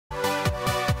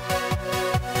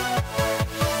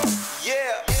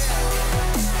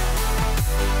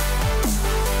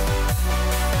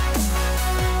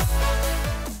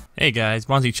Hey guys,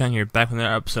 Bonzi Chun here, back with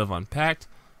another episode of Unpacked.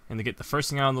 And to get the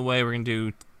first thing out of the way, we're going to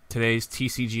do today's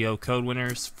TCGO code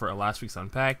winners for last week's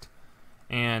Unpacked.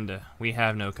 And we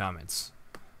have no comments.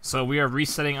 So we are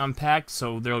resetting Unpacked,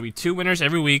 so there will be 2 winners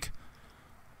every week.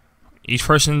 Each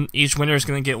winner is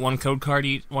going to get one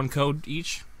code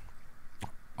each.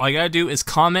 All you gotta do is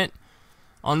comment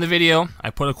on the video. I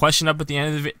put a question up at the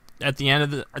end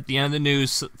of the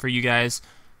news for you guys.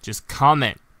 Just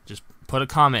comment. Put a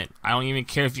comment. I don't even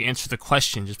care if you answer the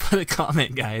question. Just put a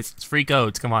comment, guys. It's free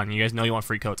codes. Come on, you guys know you want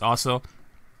free codes. Also,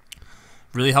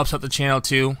 really helps out the channel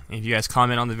too. If you guys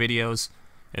comment on the videos,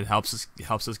 it helps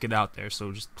us get out there.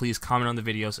 So just please comment on the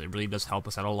videos. It really does help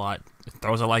us out a lot. It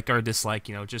throws a like or a dislike.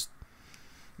 You know, just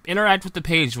interact with the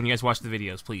page when you guys watch the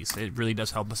videos, please. It really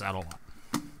does help us out a lot.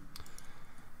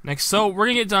 Next, so we're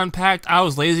gonna get to Unpacked. I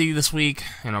was lazy this week,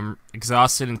 and I'm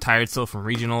exhausted and tired still from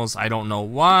regionals. I don't know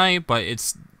why, but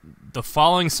it's the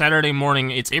following Saturday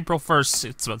morning. It's April 1st.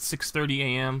 It's about 6:30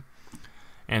 a.m.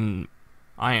 and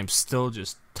I am still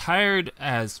just tired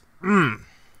as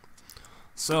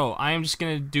So I am just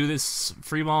gonna do this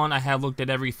freeballing. I have looked at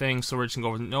everything, so we're just gonna go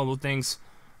over the notable things.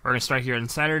 We're gonna start here on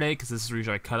Saturday because this is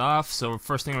usually I cut off. So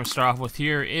first thing I'm gonna start off with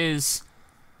here is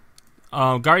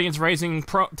Guardians Rising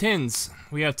tins.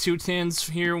 We have 2 tins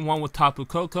here, one with Tapu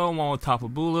Koko and one with Tapu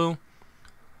Bulu.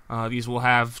 These will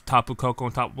have Tapu Koko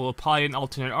and Tapu Bulu probably in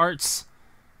alternate arts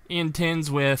in tins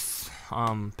with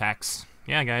packs.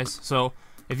 Yeah, guys. So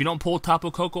if you don't pull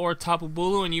Tapu Koko or Tapu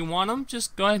Bulu and you want them,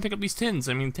 just go ahead and pick up these tins.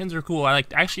 I mean, tins are cool. I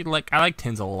like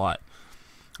tins a lot.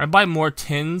 I buy more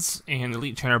tins and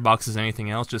Elite Trainer boxes than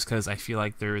anything else, just because I feel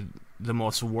like they're the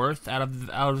most worth out of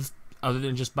other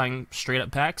than just buying straight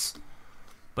up packs.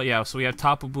 But yeah, so we have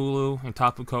Tapu Bulu and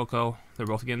Tapu Koko. They're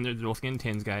both getting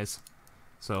tins, guys.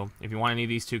 So if you want any of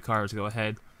these 2 cards, go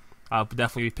ahead. I'll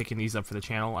definitely be picking these up for the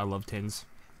channel. I love tins.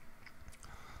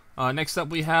 Next up,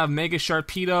 we have Mega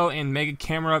Sharpedo and Mega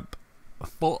Camera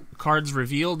full cards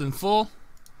revealed in full.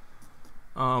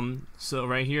 So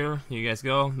right here, you guys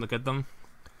go look at them.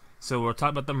 So we'll talk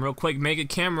about them real quick. Mega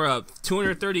Camera,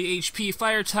 230 HP,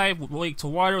 Fire type, Wake to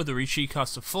Water with a retreat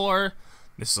cost of 4.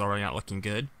 This is already not looking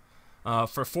good.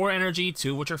 For 4 energy,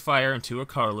 2 which are fire and 2 are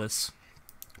colorless.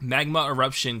 Magma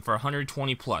Eruption for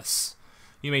 120 plus.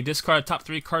 You may discard the top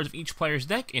 3 cards of each player's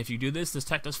deck. If you do this, this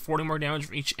deck does 40 more damage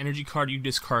for each energy card you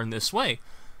discard in this way.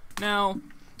 Now,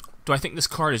 do I think this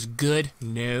card is good?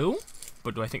 No.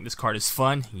 But do I think this card is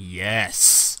fun?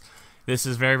 Yes. This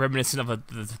is very reminiscent of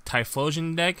the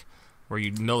Typhlosion deck, where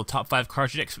you mill the top 5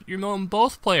 cards of your deck. You're milling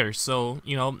both players, so,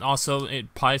 you know, also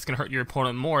it probably is going to hurt your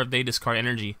opponent more if they discard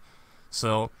energy.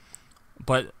 So,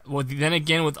 but then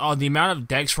again, with all the amount of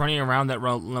decks running around that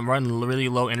run really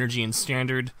low energy in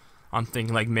Standard, I'm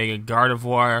thinking like Mega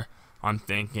Gardevoir. I'm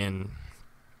thinking,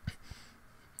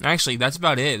 actually, that's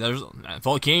about it. There's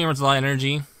Volcanion runs a lot of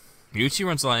energy. Mewtwo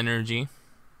runs a lot of energy.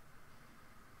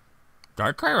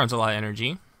 Darkrai runs a lot of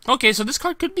energy. Okay, so this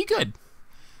card could be good.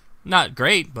 Not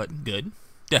great, but good.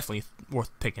 Definitely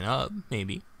worth picking up,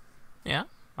 maybe. Yeah,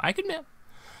 I could admit.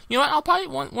 You know what? I'll probably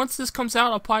once this comes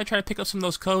out, I'll probably try to pick up some of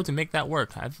those codes and make that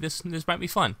work. This might be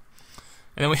fun.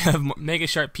 And then we have Mega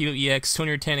Sharpedo EX,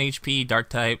 210 HP, Dark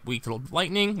type, weak to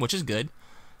Lightning, which is good,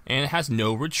 and it has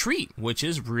no retreat, which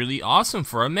is really awesome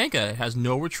for a Mega. It has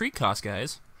no retreat cost,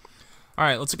 guys. All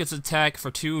right, let's look at its attack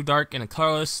for 2 Dark and a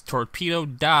colorless. Torpedo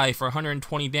die for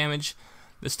 120 damage.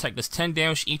 This tech does 10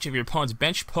 damage to each of your opponent's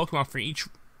bench Pokemon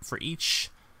for each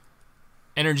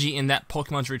energy in that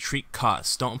Pokemon's retreat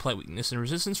cost. Don't apply weakness and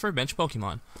resistance for bench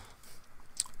Pokemon.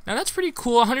 Now that's pretty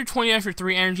cool. 120 after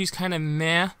 3 energy is kind of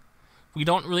meh. We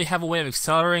don't really have a way of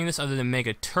accelerating this other than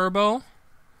Mega Turbo.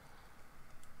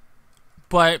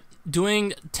 But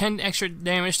doing 10 extra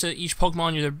damage to each Pokemon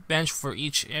on your bench for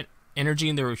each energy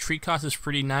in their retreat cost is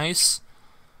pretty nice.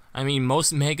 I mean,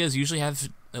 most Megas usually have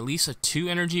at least a 2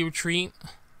 energy retreat.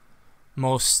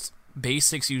 Most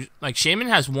basics, like Shaman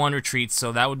has 1 retreat,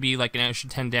 so that would be like an extra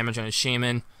 10 damage on a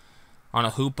Shaman. On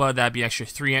a Hoopa, that'd be extra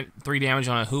 3 damage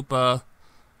on a Hoopa.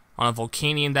 On a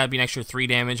Volcanion, that'd be an extra 3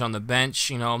 damage on the bench.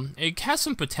 You know, it has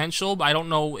some potential, but I don't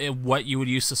know what you would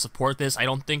use to support this. I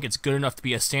don't think it's good enough to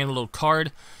be a standalone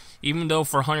card. Even though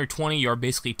for 120, you're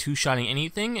basically 2-shotting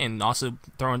anything and also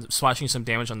swashing some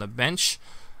damage on the bench.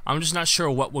 I'm just not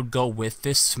sure what would go with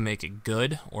this to make it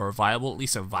good or viable, at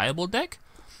least a viable deck.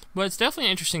 But it's definitely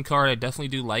an interesting card. I definitely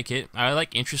do like it. I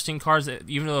like interesting cards,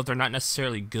 even though they're not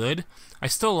necessarily good. I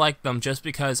still like them just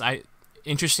because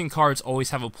interesting cards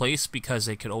always have a place because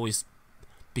they could always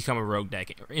become a rogue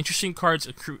deck. Interesting cards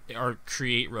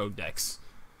create rogue decks.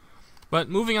 But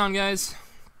moving on, guys.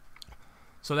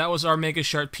 So that was our Mega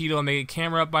Sharpedo and Mega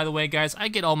Camera up, by the way, guys. I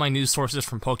get all my news sources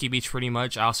from PokeBeach pretty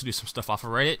much. I also do some stuff off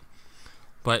of Reddit.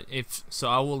 But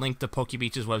I will link to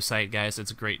PokeBeach's website, guys. It's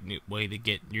a great way to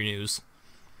get your news.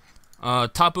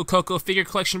 Tapu Koko figure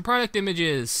collection product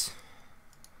images.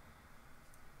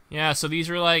 Yeah, so these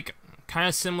are like kind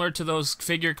of similar to those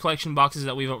figure collection boxes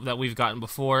that we've gotten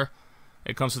before.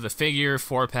 It comes with a figure,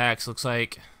 4 packs. Looks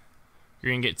like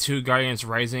you're gonna get 2 Guardians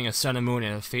Rising, a Sun and Moon,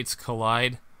 and a Fates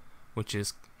Collide, which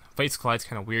is Fates Collide's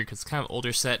kind of weird because it's kind of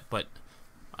older set, but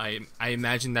I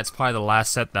imagine that's probably the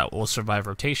last set that will survive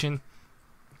rotation.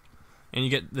 And you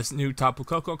get this new Tapu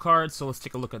Koko card, so let's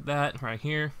take a look at that right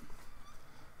here.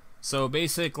 So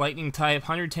basic lightning type,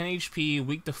 110 HP,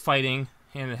 weak to fighting,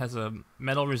 and it has a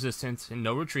metal resistance and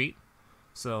no retreat.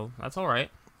 So that's alright.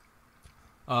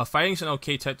 Fighting's an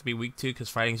okay type to be weak to, because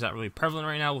fighting's not really prevalent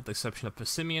right now, with the exception of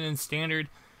Passimian in Standard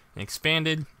and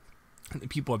Expanded.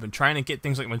 People have been trying to get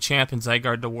things like Machamp and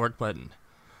Zygarde to work, but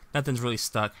nothing's really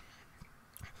stuck.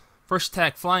 First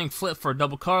attack, Flying Flip for a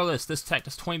double colorless. This attack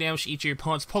does 20 damage to each of your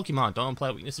opponent's Pokemon. Don't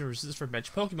apply weakness and resist for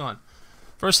bench Pokemon.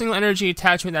 For a single energy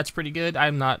attachment, that's pretty good.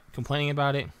 I'm not complaining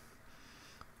about it.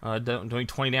 Doing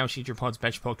 20 damage to each of your opponent's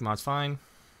bench Pokemon is fine.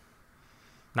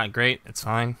 Not great, it's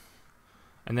fine.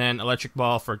 And then Electric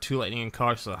Ball for 2 lightning and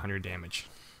color, so 100 damage.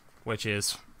 Which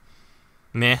is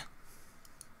meh.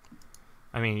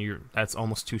 I mean, that's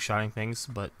almost 2-shotting things,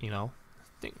 but, you know.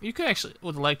 You could actually,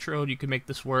 with Electrode, you could make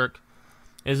this work.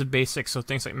 It is a basic, so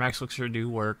things like Max Elixir do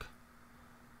work.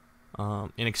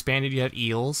 In Expanded, you have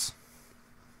Eels.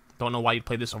 Don't know why you'd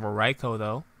play this over Raikou,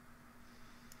 though.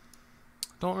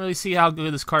 Don't really see how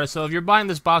good this card is. So if you're buying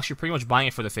this box, you're pretty much buying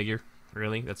it for the figure.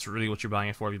 Really, that's really what you're buying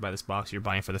it for. If you buy this box, you're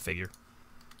buying it for the figure.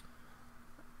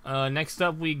 Next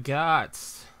up, we got...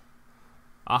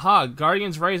 Aha!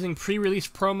 Guardians Rising pre-release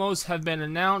promos have been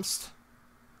announced.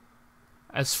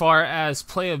 As far as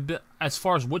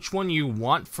which one you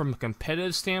want from a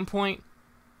competitive standpoint,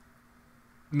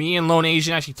 me and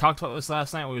LoneAzn actually talked about this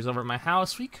last night when we was over at my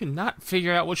house. We could not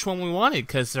figure out which one we wanted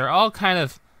because they're all kind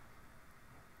of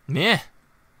meh.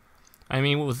 I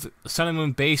mean, with Sun and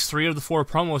Moon base, 3 of the 4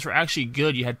 promos were actually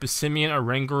good. You had Passimian,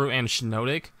 Oranguru, and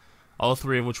Shiinotic, all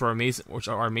 3 of which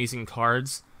are amazing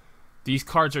cards. These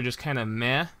cards are just kind of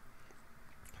meh.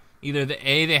 Either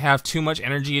they have too much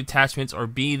energy attachments, or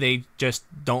B, they just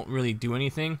don't really do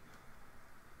anything.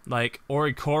 Like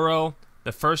Orikoro,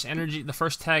 the first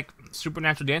tech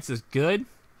Supernatural Dance is good,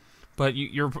 but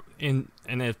you're in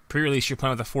a pre-release you're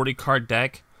playing with a 40-card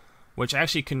deck, which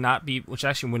actually would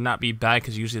not be bad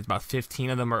because usually it's about 15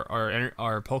 of them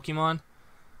are Pokemon.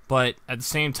 But at the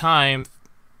same time,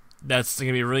 that's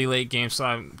gonna be a really late game,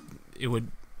 so it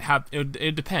would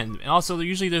depend. And also,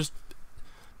 usually there's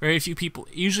very few people.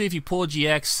 Usually, if you pull a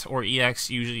GX or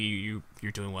EX, usually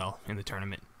you're doing well in the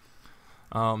tournament.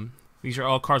 These are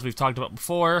all cards we've talked about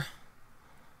before.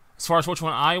 As far as which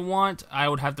one I want, I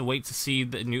would have to wait to see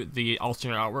the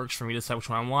alternate artworks for me to decide which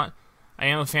one I want. I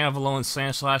am a fan of a LoneAzn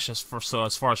Sandslash, so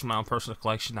as far as my own personal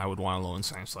collection, I would want a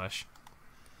LoneAzn Sandslash.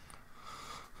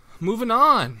 Moving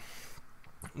on,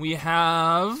 we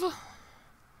have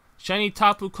Shiny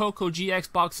Tapu Koko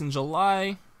GX box in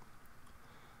July.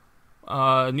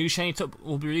 New Shiny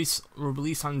will be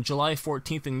released on July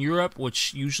 14th in Europe,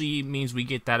 which usually means we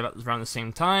get that about around the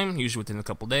same time, usually within a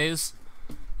couple days.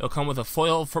 It'll come with a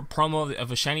foil for promo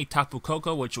of a Shiny Tapu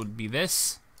Koko, which would be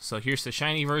this. So here's the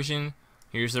shiny version,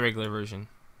 here's the regular version.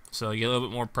 So you get a little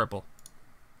bit more purple.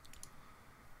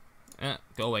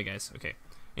 Go away, guys. Okay.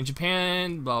 In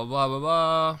Japan, blah blah blah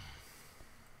blah.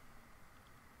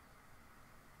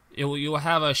 You'll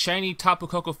have a shiny Tapu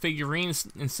Koko figurines,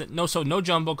 no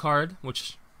jumbo card,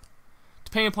 which,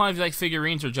 depending upon if you like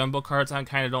figurines or jumbo cards, I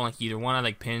kind of don't like either one. I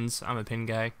like pins. I'm a pin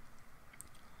guy.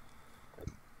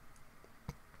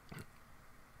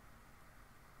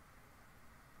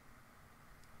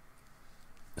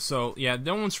 So, yeah,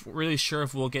 no one's really sure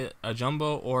if we'll get a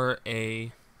jumbo or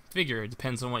a figure. It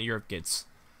depends on what Europe gets.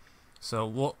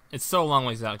 So, it's still a long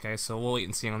ways out, guys, so we'll wait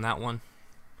and see on that one.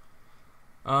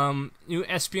 New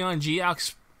Espeon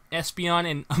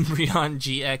and Umbreon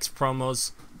GX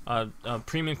promos,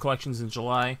 premium collections in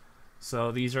July.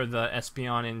 So these are the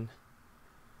Espeon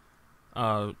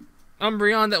and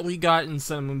Umbreon that we got in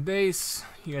Sun and Moon base.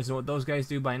 You guys know what those guys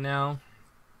do by now.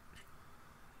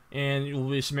 And it will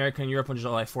release America and Europe on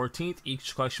July 14th.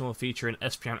 Each collection will feature an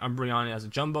Espeon Umbreon as a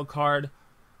jumbo card,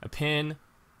 a pin,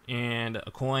 and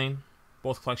a coin.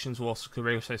 Both collections will also include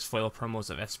regular size foil promos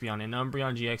of Espeon and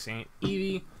Umbreon GX and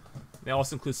Eevee. They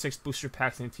also include 6 booster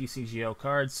packs and TCGO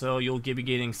cards, so you'll be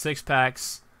getting 6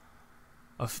 packs,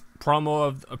 a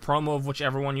promo of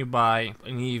whichever one you buy,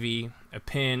 an Eevee, a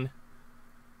pin,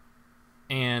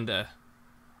 and a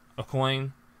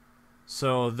coin.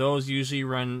 So those usually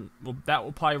run, well, that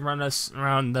will probably run us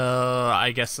around the,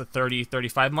 I guess, the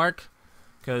 30-35 mark.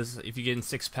 Because if you get in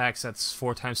 6 packs, that's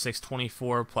 4 times 6,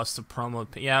 24, plus the promo.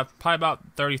 Yeah, probably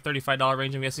about $30-$35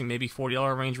 range, I'm guessing, maybe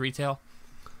 $40 range retail.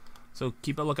 So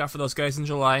keep a lookout for those guys in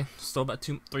July. Still about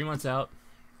 3 months out.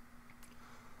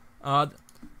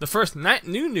 The first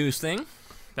new news thing,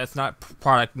 that's not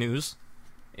product news,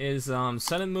 is Sun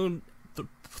and Moon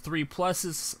 3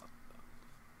 Plus's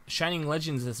Shining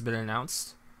Legends has been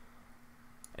announced.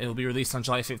 It will be released on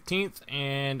July 15th,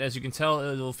 and as you can tell,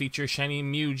 it will feature Shiny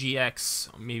Mew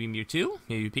GX, maybe Mewtwo,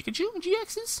 maybe Pikachu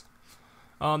GXs.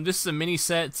 This is a mini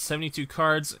set, 72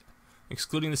 cards,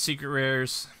 excluding the secret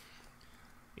rares.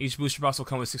 Each booster box will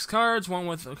come with 6 cards, one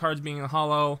with the cards being in the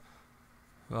hollow.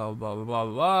 Blah blah blah blah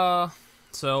blah.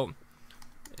 So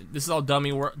this is all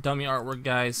dummy artwork,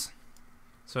 guys.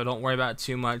 So don't worry about it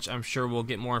too much. I'm sure we'll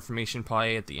get more information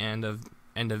probably at the end of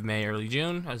May, early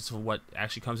June, as to what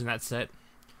actually comes in that set.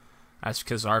 That's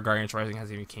because our Guardians Rising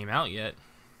hasn't even came out yet.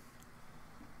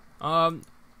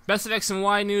 Best of X and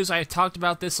Y news. I talked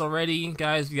about this already,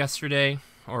 guys, yesterday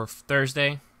or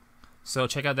Thursday. So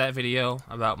check out that video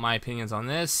about my opinions on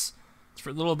this. It's for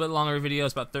a little bit longer video.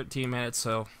 It's about 13 minutes,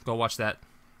 so go watch that.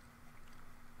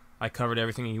 I covered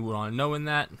everything you would want to know in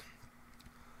that.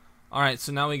 Alright,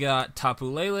 so now we got Tapu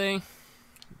Lele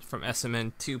from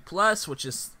SMN 2 Plus, which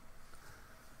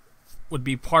would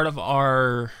be part of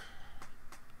our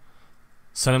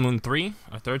Sun and Moon 3,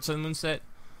 our third Sun and Moon set.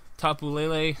 Tapu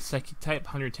Lele, Psychic type,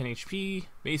 110 HP,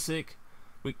 basic,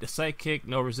 weak to Psychic,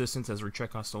 no resistance as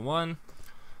retreat cost of 1.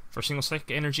 For single Psychic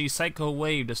energy, Psycho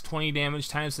Wave does 20 damage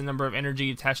times the number of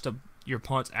energy attached to your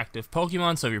opponent's active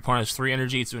Pokemon. So if your opponent has 3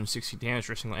 energy, it's doing 60 damage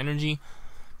for a single energy.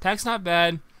 Attack's not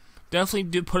bad. Definitely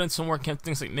do put in some work on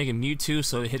things like Mega Mewtwo,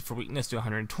 so it hit for weakness to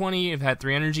 120. It had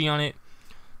 3 energy on it.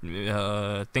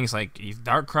 Things like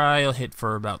Darkrai will hit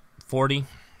for about 40.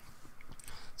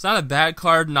 It's not a bad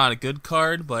card, not a good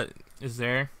card, but is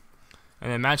there.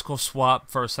 And then Magical Swap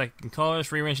for Psychic and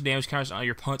Colors, rearrange damage counters on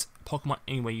your opponent's Pokemon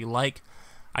any way you like.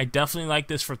 I definitely like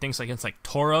this for things like against like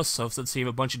Tauros. So if let's say you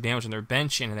have a bunch of damage on their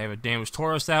bench and they have a damaged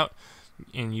Tauros out,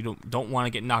 and you don't want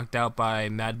to get knocked out by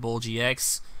Mad Bull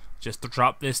GX, just to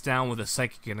drop this down with a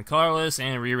Psychic and a Colorless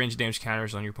and rearrange damage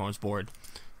counters on your opponent's board.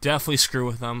 Definitely screw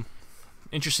with them.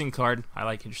 Interesting card. I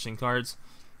like interesting cards.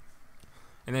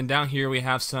 And then down here we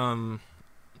have some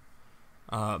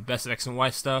Best of X and Y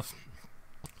stuff.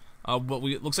 But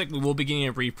it looks like we will be getting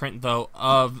a reprint though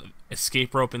of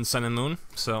Escape Rope in Sun and Moon,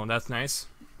 so that's nice.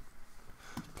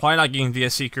 Probably not getting Via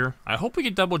Seeker. I hope we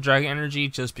get double Dragon Energy,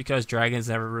 just because dragons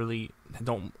never really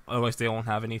don't. Otherwise, they won't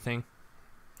have anything.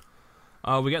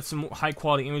 We got some high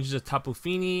quality images of Tapu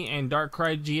Fini and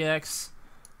Darkrai GX.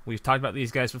 We've talked about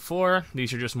these guys before.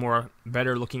 These are just more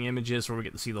better looking images where we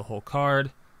get to see the whole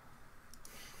card.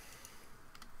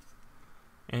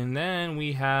 And then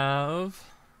we have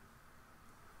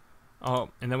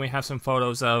some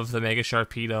photos of the Mega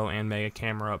Sharpedo and Mega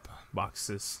Camera Up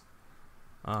boxes.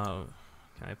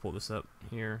 Can I pull this up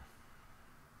here?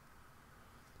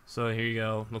 So here you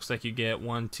go. Looks like you get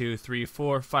 1, 2, 3,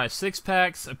 4, 5, 6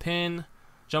 packs, a pin,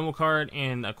 jumbo card,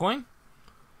 and a coin.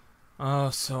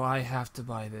 So I have to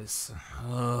buy this.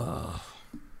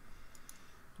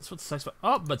 That's what sucks about.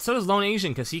 Oh, but so does LoneAzn,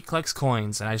 because he collects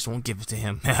coins, and I just won't give it to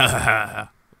him.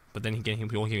 But then he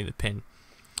won't give me the pin.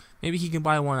 Maybe he can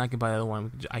buy one, I can buy the other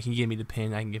one. I can give me the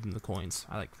pin, I can give him the coins.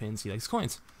 I like pins, he likes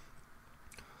coins.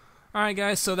 Alright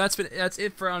guys, so that's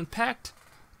it for Unpacked.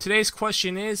 Today's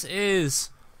question is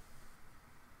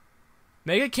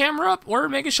Mega Camera Up or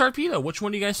Mega Sharpedo? Which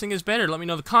one do you guys think is better? Let me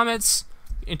know in the comments.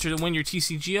 Enter to win your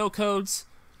TCGO codes.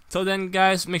 Until then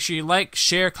guys, make sure you like,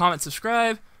 share, comment,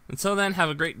 subscribe. Until then, have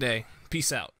a great day.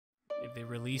 Peace out. If they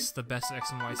release the Best X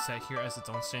and Y set here as its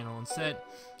own standalone set,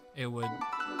 it would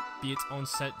be its own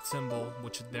set symbol,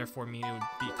 which would therefore mean it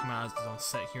would come out as its own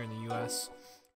set here in the US.